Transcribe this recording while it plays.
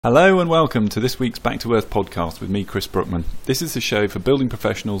Hello and welcome to this week's Back to Earth podcast with me, Chris Brookman. This is the show for building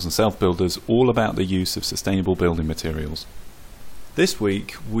professionals and self-builders all about the use of sustainable building materials. This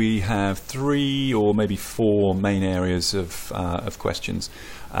week we have 3 or maybe 4 main areas of questions.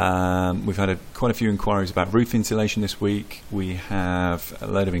 We've had quite a few inquiries about roof insulation this week. We have a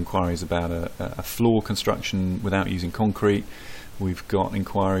load of inquiries about a floor construction without using concrete. We've got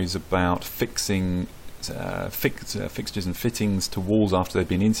inquiries about fixing fixtures and fittings to walls after they've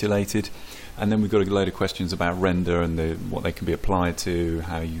been insulated, and then we've got a load of questions about render and what they can be applied to,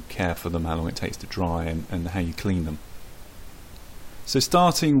 how you care for them, how long it takes to dry, and how you clean them. So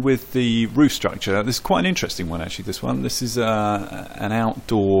starting with the roof structure, this is quite an interesting one actually. This is an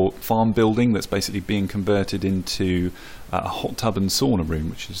outdoor farm building that's basically being converted into a hot tub and sauna room,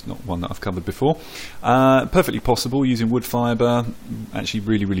 which is not one that I've covered before. Perfectly possible using wood fibre, actually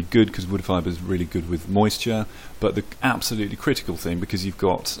really good because wood fibre is really good with moisture, but the absolutely critical thing, because you've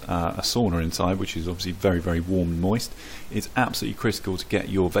got a sauna inside which is obviously very warm and moist, it's absolutely critical to get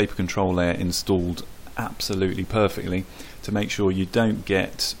your vapour control layer installed absolutely perfectly to make sure you don't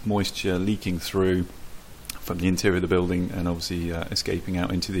get moisture leaking through from the interior of the building and obviously escaping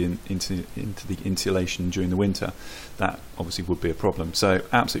out into the insulation during the winter. That obviously would be a problem, so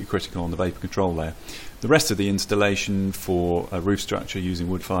absolutely critical on the vapour control layer. The rest of the installation for a roof structure using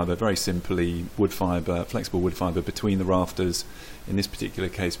wood fibre, very simply wood fibre, flexible wood fibre between the rafters. In this particular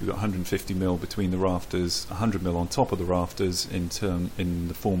case we've got 150mm between the rafters, 100mm on top of the rafters in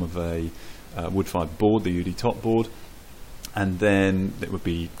the form of a wood fibre board, the UD top board, and then it would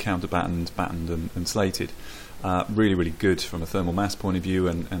be counterbattened, battened and slated. Really good from a thermal mass point of view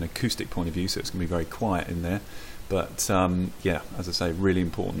and acoustic point of view, so it's going to be very quiet in there. But yeah, as I say, really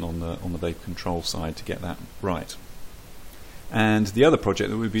important on the vapour control side to get that right. And the other project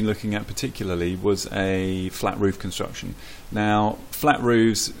that we've been looking at particularly was a flat roof construction. Now, flat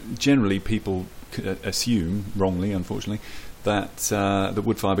roofs, generally people assume, wrongly unfortunately, that the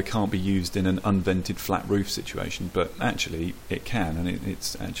wood fibre can't be used in an unvented flat roof situation, but actually it can, and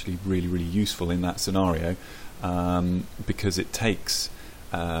it's actually really useful in that scenario, because it takes,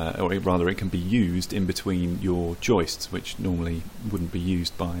 it can be used in between your joists, which normally wouldn't be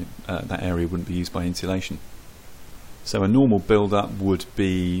used by, that area wouldn't be used by insulation. So a normal build-up would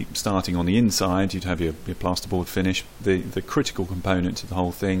be starting on the inside. You'd have your plasterboard finish. The critical component to the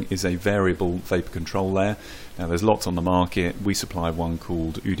whole thing is a variable vapour control layer. Now there's lots on the market. We supply one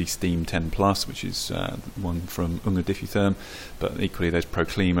called UD Steam 10 Plus, which is one from Unga Diffutherm, but equally there's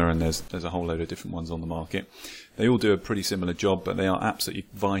Proclima and there's a whole load of different ones on the market. They all do a pretty similar job, but they are absolutely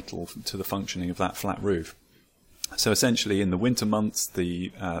vital to the functioning of that flat roof. So essentially in the winter months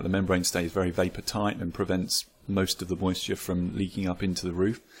the membrane stays very vapour tight and prevents most of the moisture from leaking up into the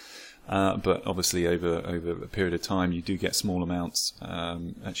roof, but obviously over a period of time you do get small amounts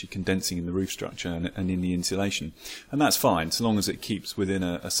actually condensing in the roof structure and in the insulation, and that's fine so long as it keeps within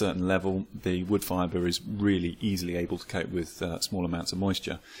a certain level. The wood fibre is really easily able to cope with small amounts of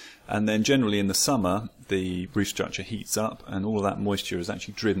moisture, and then generally in the summer the roof structure heats up and all of that moisture is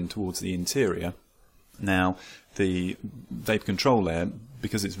actually driven towards the interior. Now the vapour control layer,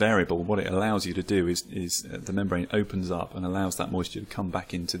 because it's variable, what it allows you to do is the membrane opens up and allows that moisture to come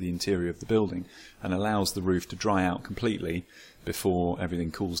back into the interior of the building and allows the roof to dry out completely before everything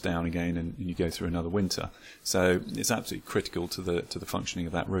cools down again and you go through another winter. So it's absolutely critical to the functioning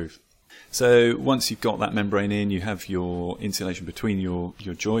of that roof. So once you've got that membrane in, you have your insulation between your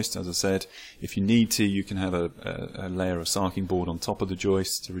joists. As I said, if you need to, you can have a layer of sarking board on top of the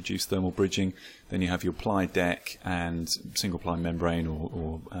joists to reduce thermal bridging. Then you have your ply deck and single ply membrane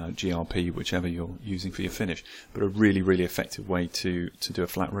or GRP, whichever you're using for your finish. But a really effective way to do a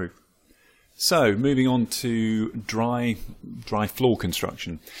flat roof. So moving on to dry floor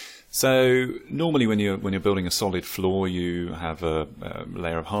construction. So normally when you're building a solid floor, you have a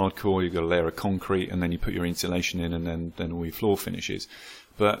layer of hardcore, you've got a layer of concrete, and then you put your insulation in, and then all your floor finishes.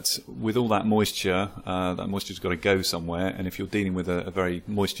 But with all that moisture's got to go somewhere, and if you're dealing with a very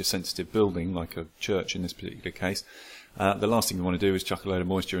moisture-sensitive building, like a church in this particular case, the last thing you want to do is chuck a load of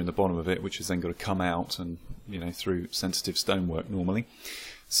moisture in the bottom of it, which has then got to come out and through sensitive stonework normally.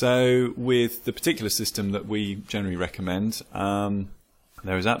 So with the particular system that we generally recommend,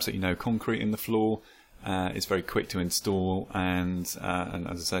 there is absolutely no concrete in the floor. It's very quick to install, and as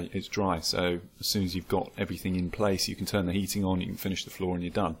I say, it's dry. So as soon as you've got everything in place, you can turn the heating on, you can finish the floor, and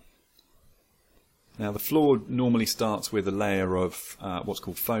you're done. Now the floor normally starts with a layer of what's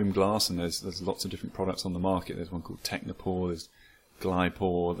called foam glass, and there's lots of different products on the market. There's one called Technopore, there's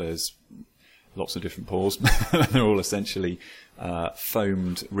Glypore, there's lots of different pores. They're all essentially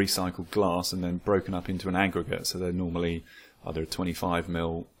foamed recycled glass and then broken up into an aggregate. So they're normally either a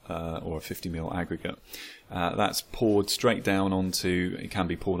 25mm or a 50mm aggregate. That's poured straight down onto, it can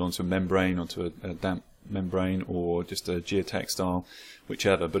be poured onto a membrane, onto a damp membrane, or just a geotextile,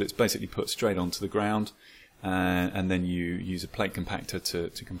 whichever, but it's basically put straight onto the ground, and then you use a plate compactor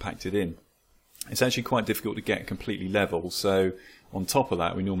to compact it in. It's actually quite difficult to get completely level, so on top of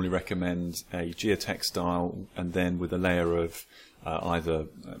that we normally recommend a geotextile, and then with a layer of either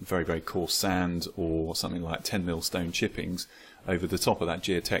very, very coarse sand or something like 10mm stone chippings over the top of that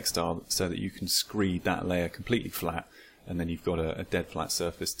geotextile, so that you can screed that layer completely flat, and then you've got a dead flat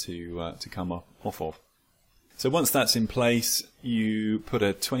surface to come off of. So once that's in place, you put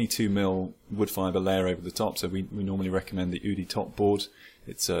a 22mm wood fibre layer over the top. So we normally recommend the Udi top board.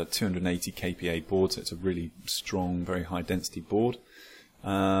 It's a 280 kPa board, so it's a really strong, very high density board.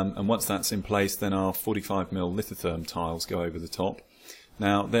 And once that's in place, then our 45mm lithotherm tiles go over the top.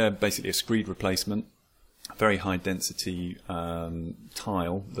 Now they're basically a screed replacement, very high density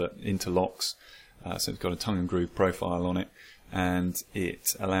tile that interlocks. So it's got a tongue and groove profile on it, and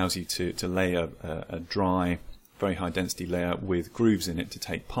it allows you to lay a dry, very high density layer with grooves in it to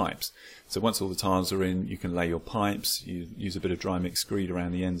take pipes. So once all the tiles are in, you can lay your pipes, you use a bit of dry mix screed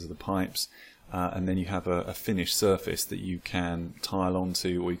around the ends of the pipes, and then you have a finished surface that you can tile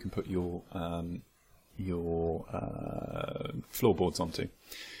onto, or you can put your floorboards onto.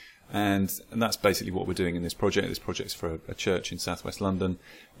 And that's basically what we're doing in this project. This project's for a church in southwest London,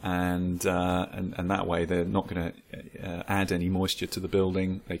 and that way they're not going to add any moisture to the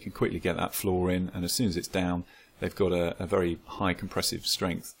building. They can quickly get that floor in, and as soon as it's down, they've got a very high compressive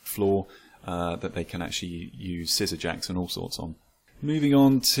strength floor that they can actually use scissor jacks and all sorts on. Moving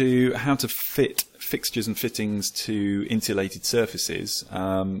on to how to fit fixtures and fittings to insulated surfaces.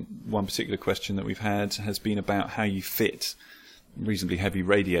 One particular question that we've had has been about how you fit reasonably heavy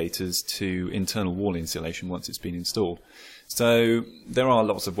radiators to internal wall insulation once it's been installed. So there are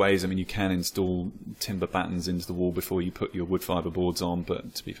lots of ways. I mean, you can install timber battens into the wall before you put your wood fibre boards on,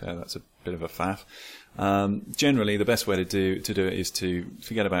 but to be fair, that's a bit of a faff. Generally, the best way to do it is to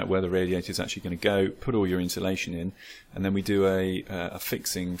forget about where the radiator is actually going to go, put all your insulation in, and then we do a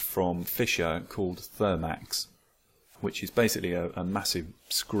fixing from Fisher called Thermax, which is basically a massive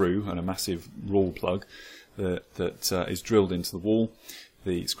screw and a massive rawl plug that is drilled into the wall.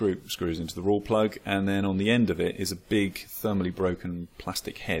 The screws into the rawl plug, and then on the end of it is a big thermally broken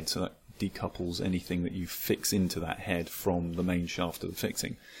plastic head, so that decouples anything that you fix into that head from the main shaft of the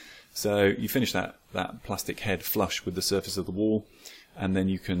fixing. So you finish that plastic head flush with the surface of the wall, and then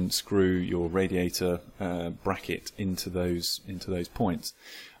you can screw your radiator bracket into those points.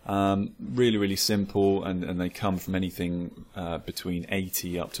 Really, really simple, and they come from anything between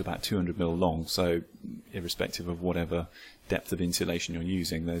 80 up to about 200mm long. So irrespective of whatever depth of insulation you're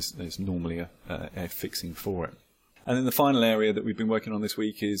using, there's normally a fixing for it. And then the final area that we've been working on this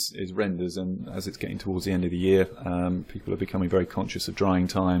week is renders, and as it's getting towards the end of the year, people are becoming very conscious of drying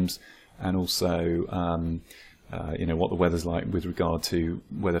times, and also what the weather's like with regard to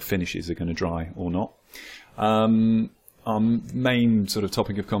whether finishes are going to dry or not. Our main sort of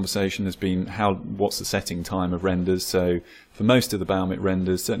topic of conversation has been what's the setting time of renders. So for most of the Baumit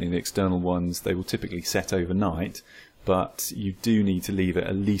renders, certainly the external ones, they will typically set overnight, but you do need to leave it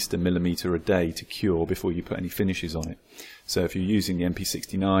at least 1 millimetre a day to cure before you put any finishes on it. So if you're using the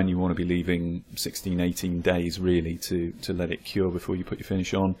MP69, you want to be leaving 16-18 days really to let it cure before you put your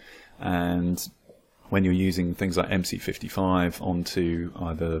finish on. And when you're using things like MC55 onto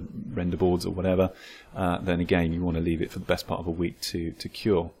either render boards or whatever, then again you want to leave it for the best part of a week to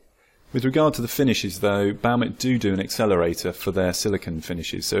cure. With regard to the finishes though, Baumit do an accelerator for their silicon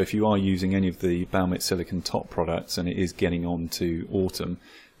finishes. So if you are using any of the Baumit silicon top products and it is getting on to autumn,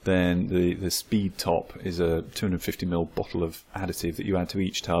 then the speed top is a 250ml bottle of additive that you add to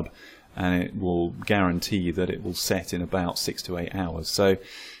each tub, and it will guarantee that it will set in about 6 to 8 hours. So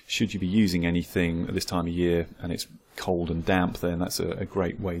should you be using anything at this time of year and it's cold and damp, then that's a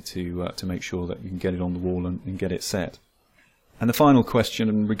great way to make sure that you can get it on the wall and get it set. And the final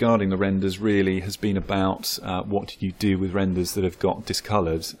question regarding the renders really has been about what do you do with renders that have got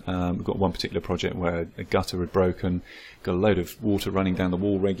discoloured. We've got one particular project where a gutter had broken, got a load of water running down the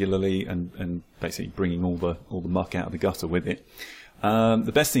wall regularly, and basically bringing all the muck out of the gutter with it.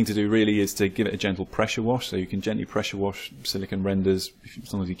 The best thing to do really is to give it a gentle pressure wash. So you can gently pressure wash silicon renders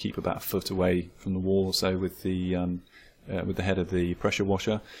as long as you keep about 1 foot away from the wall or so with the head of the pressure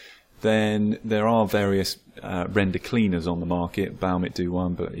washer. Then there are various render cleaners on the market. Baumit do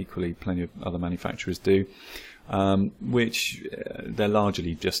one, but equally plenty of other manufacturers do, which they're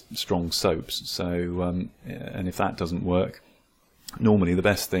largely just strong soaps. So and if that doesn't work, normally the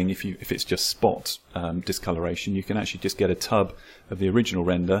best thing, if it's just spot discoloration, you can actually just get a tub of the original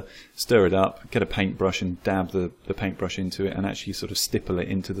render, stir it up, get a paintbrush and dab the paintbrush into it, and actually sort of stipple it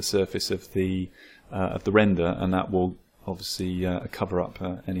into the surface of the render, and that will obviously cover up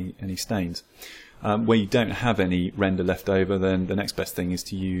any stains. Where you don't have any render left over, then the next best thing is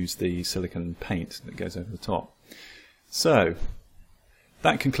to use the silicone paint that goes over the top. So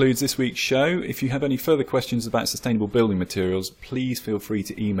that concludes this week's show. If you have any further questions about sustainable building materials, please feel free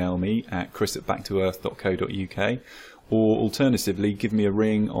to email me at chris@backtoearth.co.uk, or alternatively give me a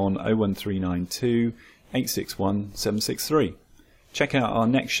ring on 01392 861 763. Check out our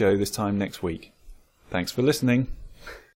next show this time next week. Thanks for listening.